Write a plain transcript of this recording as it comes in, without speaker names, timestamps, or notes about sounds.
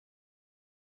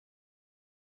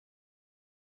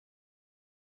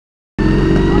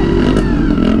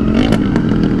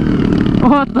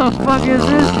What the fuck is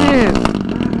this shit?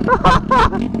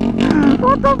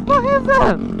 What the fuck is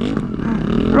that?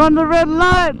 Run the red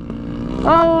light!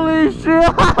 Holy shit!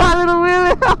 Little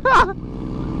wheelie!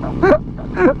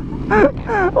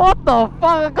 What the fuck?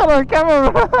 I got on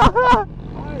camera!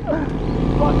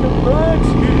 Fucking birds!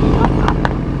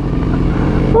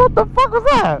 What the fuck was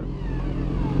that?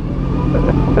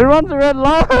 It runs the red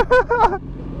light!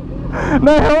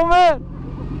 No helmet!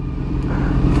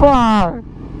 Fuck!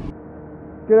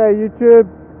 G'day YouTube!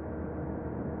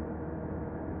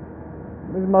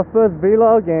 This is my first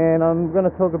vlog and I'm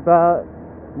gonna talk about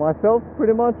myself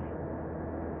pretty much.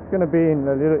 It's gonna be in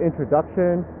a little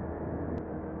introduction.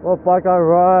 What bike I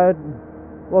ride,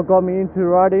 what got me into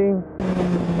riding.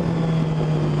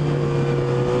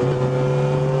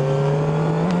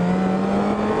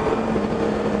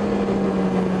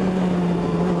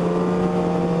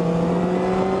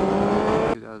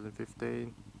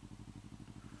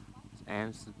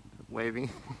 Am's waving.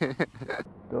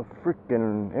 The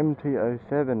freaking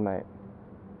MT-07, mate.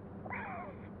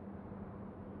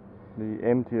 The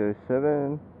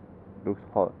MT-07 looks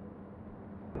hot.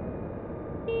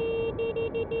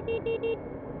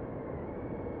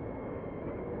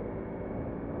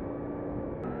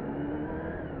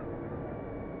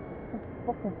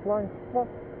 Fucking flying fuck.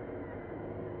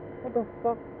 What the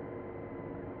fuck?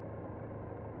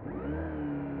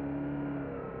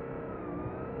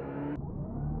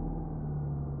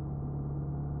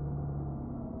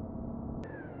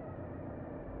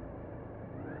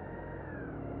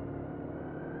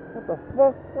 What the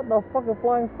fuck? What the fucking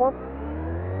flying fuck?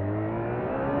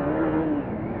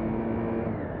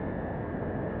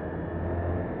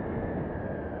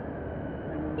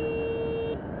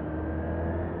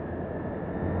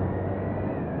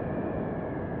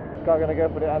 This guy gonna go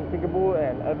for the unthinkable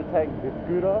and overtake the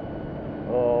scooter?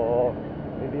 Or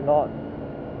is he not?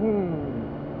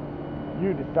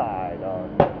 You decide.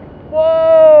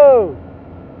 Whoa!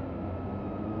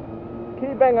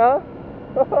 Key banger!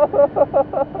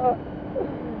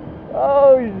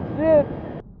 Oh shit!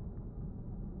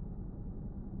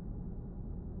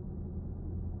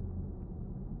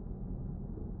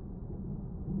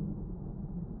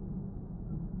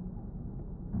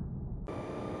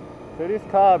 So this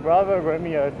car, Bravo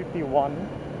Romeo 51,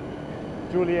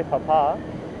 Juliet Papa,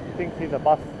 thinks he's a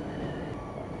bus.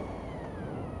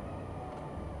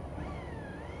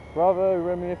 Bravo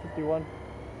Romeo 51.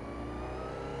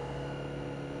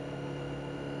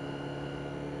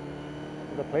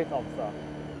 The police officer.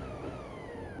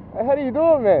 Hey, how do you do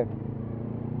it, man?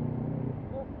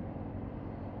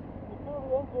 You fill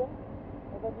the engine,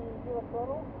 and then you give a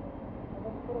throttle, and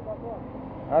then you put it back on.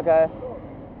 Okay. So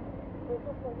it's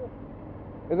just like this.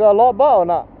 Is it a lot bar or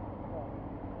not?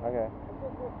 Yeah. Okay. It's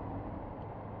just this.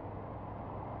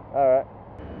 Alright.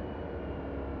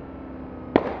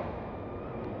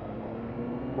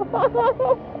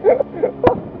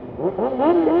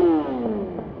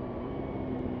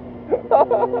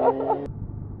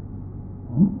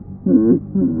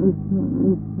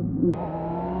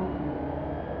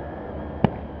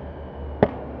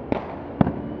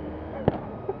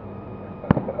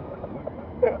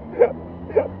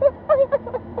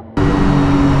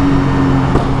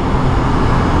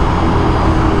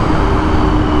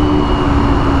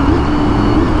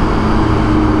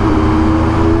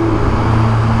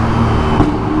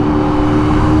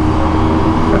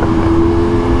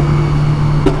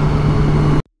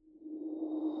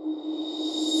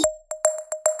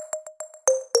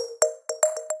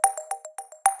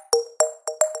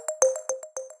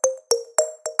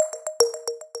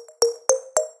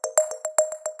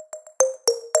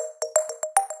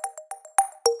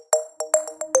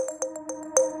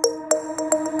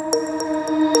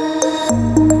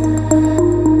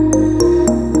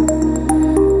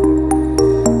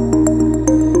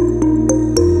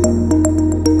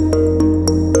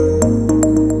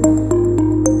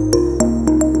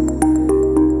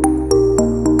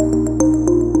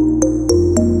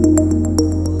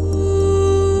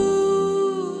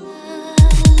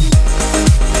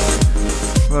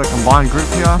 Combined group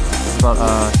here. We've got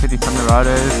City Thunder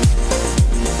riders,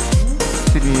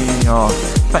 City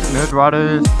Fat Nerd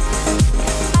riders,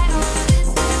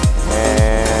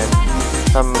 and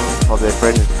some of their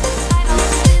friends.